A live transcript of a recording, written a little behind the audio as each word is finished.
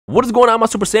What is going on, my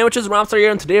super sandwiches? Rhymestyle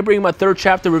here, and today I'm bringing my third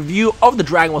chapter review of the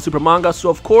Dragon Ball Super manga. So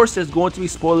of course there's going to be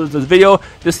spoilers in this video.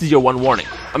 This is your one warning.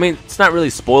 I mean, it's not really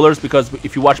spoilers because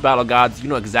if you watch Battle of Gods, you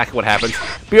know exactly what happens.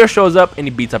 Beerus shows up and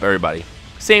he beats up everybody.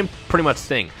 Same pretty much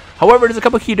thing. However, there's a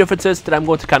couple key differences that I'm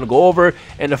going to kind of go over,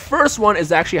 and the first one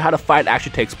is actually how the fight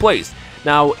actually takes place.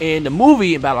 Now, in the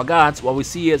movie, in Battle of Gods, what we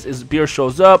see is Beerus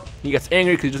shows up, he gets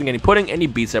angry because he doesn't get any pudding, and he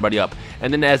beats everybody up.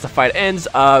 And then as the fight ends,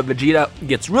 Vegeta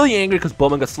gets really angry because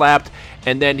Bulma gets slapped,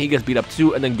 and then he gets beat up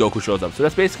too, and then Goku shows up. So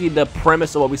that's basically the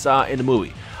premise of what we saw in the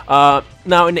movie. Now,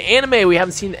 in the anime, we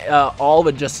haven't seen all of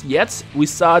it just yet. We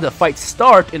saw the fight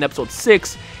start in episode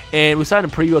 6, and we saw in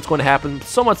the preview what's going to happen,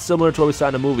 somewhat similar to what we saw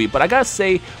in the movie. But I gotta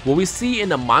say, what we see in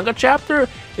the manga chapter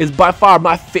is by far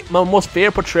my most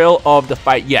favorite portrayal of the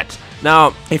fight yet.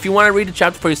 Now, if you want to read the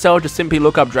chapter for yourself, just simply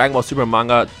look up Dragon Ball Super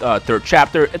manga third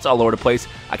chapter. It's all over the place.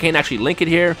 I can't actually link it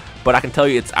here, but I can tell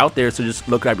you it's out there, so just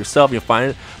look it up yourself and you'll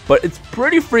find it. But it's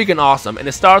pretty freaking awesome, and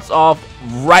it starts off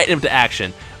right into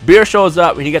action. Beerus shows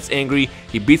up and he gets angry.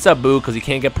 He beats up Boo because he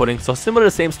can't get pudding. So similar to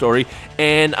the same story.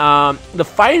 And the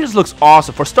fight just looks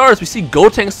awesome. For starters, we see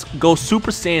Gotenks go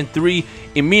Super Saiyan 3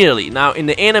 immediately. Now in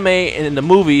the anime and in the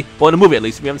movie, well in the movie at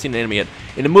least, we haven't seen the anime yet.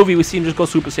 In the movie, we see him just go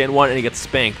Super Saiyan 1 and he gets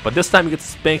spanked. But this time he gets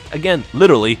spanked again,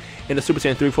 literally, in the Super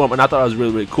Saiyan 3 form. And I thought it was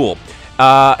really, really cool.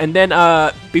 And then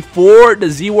before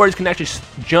the Z Warriors can actually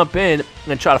jump in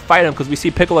and try to fight him, because we see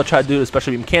Piccolo try to do the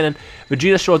special beam cannon,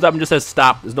 Vegeta shows up and just says,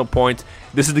 "Stop, there's no point.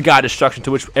 This is the God Destruction,"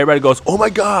 to which everybody goes, "Oh my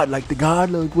God, like the God,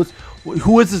 like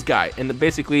who is this guy?" And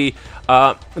basically,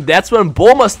 that's when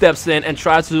Bulma steps in and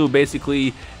tries to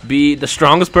basically be the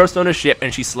strongest person on the ship,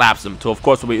 and she slaps him. So of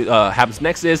course, what happens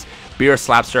next is Beerus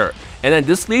slaps her. And then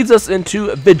this leads us into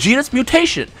Vegeta's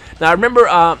mutation. Now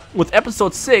remember, with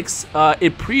episode 6,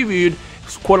 it previewed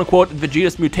quote-unquote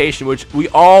Vegeta's mutation, which we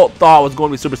all thought was going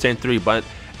to be Super Saiyan 3, but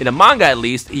in the manga at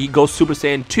least, he goes Super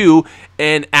Saiyan 2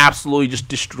 and absolutely just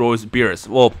destroys Beerus.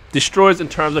 Well, destroys in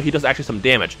terms of he does actually some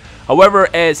damage. However,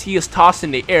 as he is tossed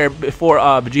in the air before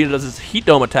Vegeta does his Heat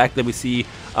Dome attack that we see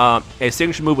a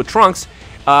signature move with Trunks,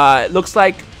 it looks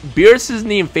like Beerus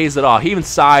isn't even phased at all. He even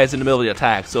sighs in the middle of the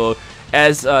attack. So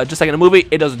as just like in the movie,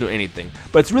 it doesn't do anything.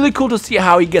 But it's really cool to see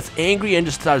how he gets angry and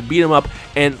just starts beating him up.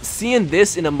 And seeing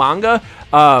this in the manga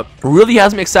really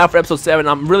has me excited for episode 7.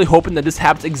 I'm really hoping that this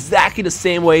happens exactly the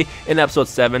same way in episode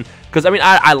 7. Because I mean,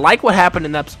 I like what happened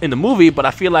in the movie, but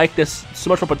I feel like there's so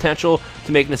much more potential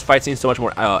to making this fight scene so much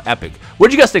more epic. What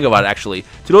did you guys think about it, actually?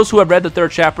 To those who have read the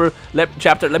third chapter, let me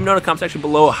know in the comment section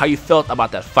below how you felt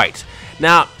about that fight.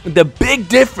 Now, the big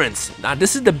difference, now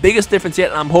this is the biggest difference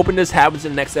yet, and I'm hoping this happens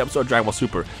in the next episode of Dragon Ball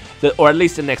Super, or at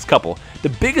least the next couple. The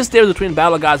biggest difference between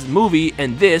Battle of Gods movie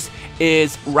and this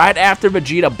is right after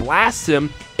Vegeta blasts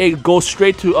him, it goes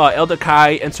straight to Elder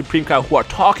Kai and Supreme Kai, who are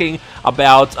talking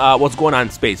about what's going on in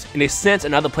space. And they sense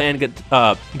another planet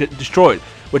get destroyed,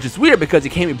 which is weird because it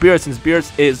can't be Beerus, since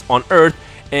Beerus is on Earth,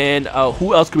 and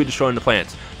who else could be destroying the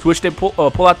planets? To which they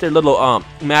pull out their little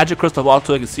magic crystal ball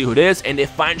so they can see who it is, and they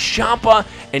find Champa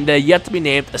and the yet to be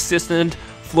named assistant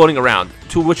floating around.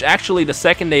 To which actually the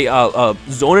second they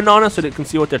zone in on us so they can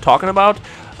see what they're talking about,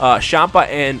 Champa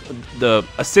and the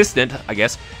assistant, I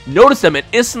guess, notice them and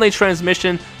instantly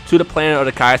transmission to the planet of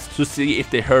the Kais to see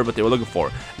if they heard what they were looking for.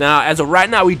 Now, as of right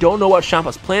now, we don't know what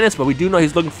Champa's plan is, but we do know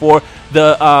he's looking for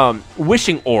the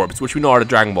wishing orbs, which we know are the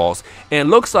Dragon Balls. And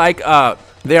it looks like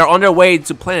they are on their way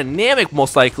to planet Namek,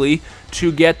 most likely,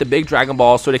 to get the big Dragon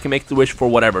Ball so they can make the wish for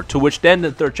whatever. To which then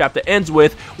the third chapter ends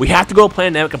with, we have to go to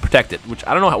planet Namek and protect it, which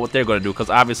I don't know what they're going to do,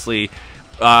 because obviously,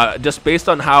 just based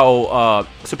on how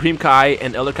Supreme Kai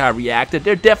and Elder Kai reacted,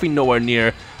 they're definitely nowhere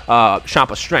near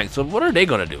Champa's strength. So what are they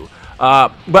going to do?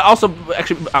 But also,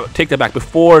 actually, I'll take that back.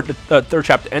 Before the third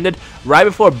chapter ended, right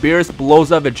before Beerus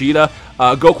blows up Vegeta,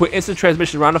 Goku instant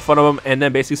transmission around in front of him, and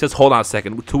then basically says, "Hold on a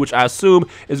second," to which I assume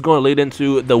is going to lead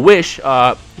into the wish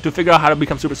to figure out how to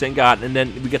become Super Saiyan God, and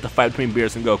then we get the fight between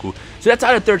Beerus and Goku. So that's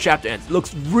how the third chapter ends. It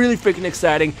looks really freaking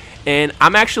exciting, and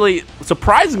I'm actually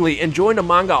surprisingly enjoying the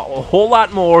manga a whole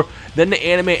lot more than the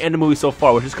anime and the movie so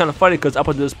far, which is kind of funny because up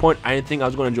until this point, I didn't think I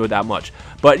was going to enjoy that much.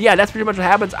 But yeah, that's pretty much what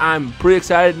happens. I'm pretty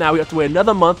excited. Now we have to wait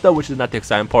another month, though, which is not the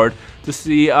exciting part, to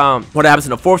see what happens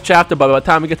in the fourth chapter. But by the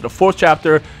time we get to the fourth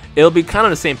chapter, it'll be kind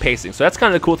of the same pacing. So that's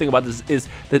kind of the cool thing about this, is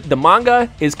that the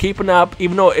manga is keeping up,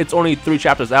 even though it's only 3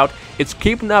 chapters out, it's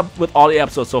keeping up with all the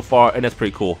episodes so far, and that's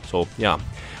pretty cool. So yeah.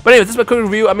 But anyways, this is my quick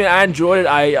review. I mean, I enjoyed it.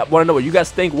 I want to know what you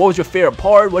guys think. What was your favorite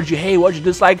part? What did you hate? What did you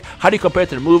dislike? How do you compare it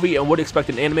to the movie? And what do you expect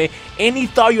in anime? Any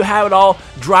thought you have at all,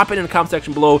 drop it in the comment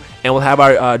section below, and we'll have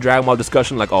our Dragon Ball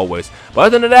discussion like always. But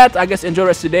other than that, I guess enjoy the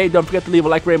rest of the day. Don't forget to leave a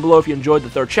like rating below if you enjoyed the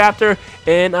 3rd chapter.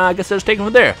 And I guess I'll just take it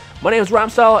from there. My name is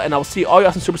Rhymestyle, and I will see all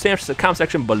y'all in Super Saiyans in the comment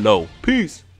section below. Peace.